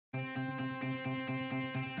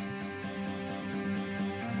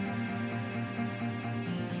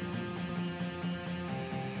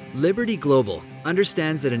Liberty Global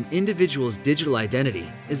understands that an individual's digital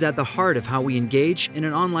identity is at the heart of how we engage in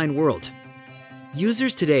an online world.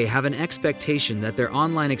 Users today have an expectation that their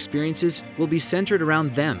online experiences will be centered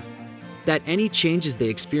around them, that any changes they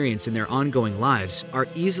experience in their ongoing lives are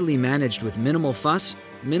easily managed with minimal fuss,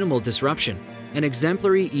 minimal disruption, and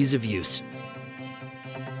exemplary ease of use.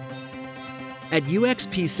 At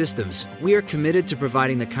UXP Systems, we are committed to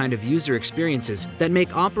providing the kind of user experiences that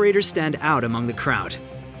make operators stand out among the crowd,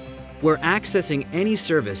 where accessing any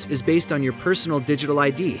service is based on your personal digital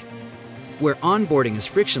ID, where onboarding is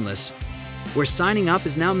frictionless, where signing up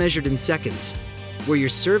is now measured in seconds, where your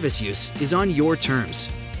service use is on your terms.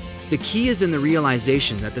 The key is in the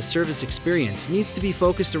realization that the service experience needs to be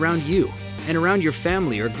focused around you and around your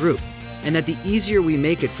family or group, and that the easier we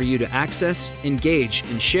make it for you to access, engage,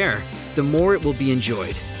 and share, the more it will be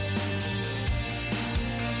enjoyed.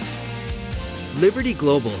 Liberty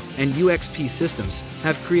Global and UXP Systems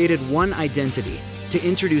have created one identity to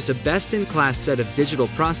introduce a best-in-class set of digital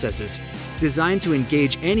processes designed to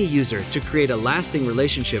engage any user to create a lasting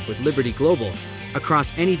relationship with Liberty Global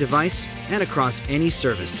across any device and across any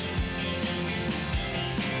service.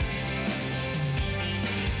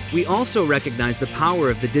 We also recognize the power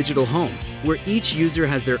of the digital home, where each user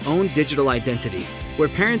has their own digital identity, where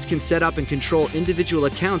parents can set up and control individual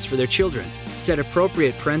accounts for their children, set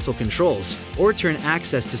appropriate parental controls, or turn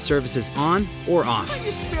access to services on or off. Why don't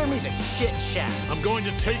you spare me the shit chat? I'm going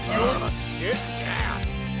to take your shit chat.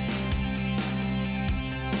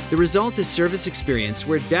 The result is service experience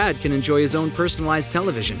where dad can enjoy his own personalized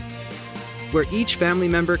television, where each family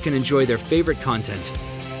member can enjoy their favorite content,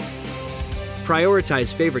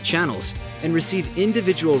 prioritize favorite channels, and receive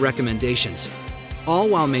individual recommendations, all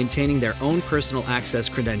while maintaining their own personal access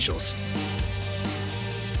credentials.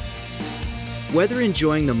 Whether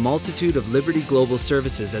enjoying the multitude of Liberty Global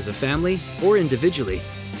services as a family or individually,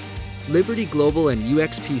 Liberty Global and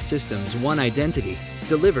UXP Systems' One Identity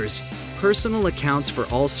delivers personal accounts for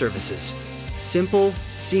all services, simple,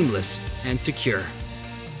 seamless, and secure.